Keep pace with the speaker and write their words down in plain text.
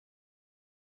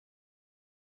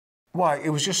Why? It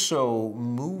was just so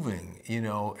moving, you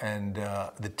know, and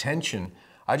the tension.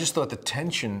 I just thought the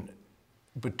tension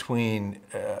between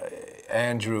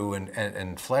Andrew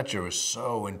and Fletcher is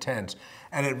so intense,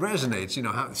 and it resonates. You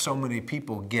know how so many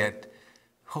people get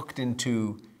hooked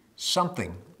into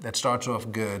something that starts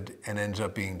off good and ends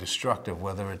up being destructive,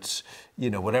 whether it's, you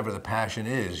know, whatever the passion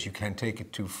is, you can't take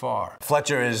it too far.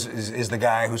 Fletcher is the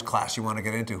guy whose class you want to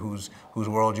get into, whose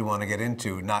world you want to get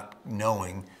into, not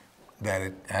knowing that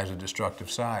it has a destructive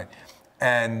side.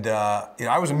 And you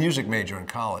know, I was a music major in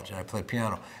college, and I played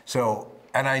piano. So,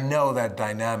 and I know that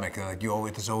dynamic, like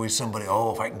there's always somebody,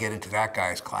 oh, if I can get into that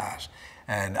guy's class.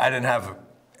 And I didn't have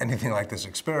anything like this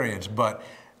experience, but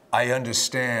I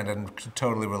understand and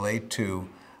totally relate to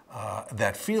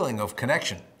that feeling of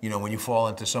connection, you know, when you fall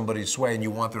into somebody's sway and you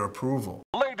want their approval.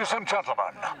 Ladies and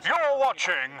gentlemen, you're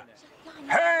watching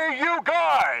Hey You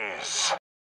Guys!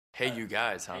 Hey You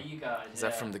Guys, huh? Hey You Guys, Is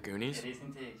that from the Goonies? It is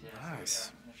indeed, yes.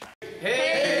 Nice. Hey